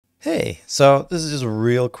Hey, so this is just a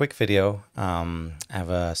real quick video. I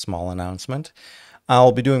have a small announcement.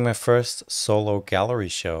 I'll be doing my first solo gallery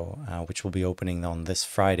show, which will be opening on this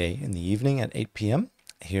Friday in the evening at 8 p.m.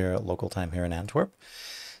 here, local time here in Antwerp.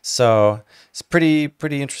 So it's a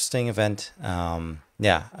pretty interesting event.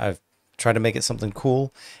 Yeah, I've tried to make it something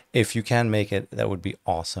cool. If you can make it, that would be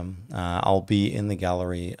awesome. I'll be in the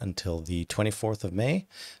gallery until the 24th of May,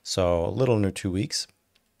 so a little under 2 weeks.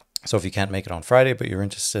 So if you can't make it on Friday, but you're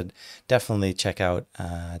interested, definitely check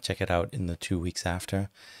it out in the 2 weeks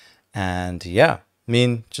after. And yeah, I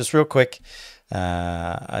mean, just real quick,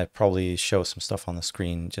 I probably show some stuff on the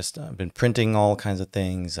screen. Just I've been printing all kinds of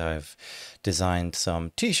things. I've designed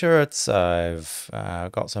some T-shirts. I've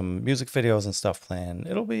got some music videos and stuff planned.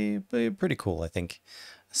 It'll be pretty cool, I think.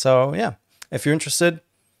 So yeah, if you're interested,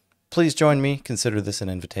 please join me. Consider this an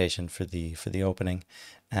invitation for the opening.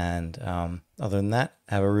 And other than that,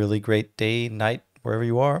 have a really great day, night, wherever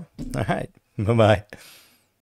you are. All right. Bye-bye.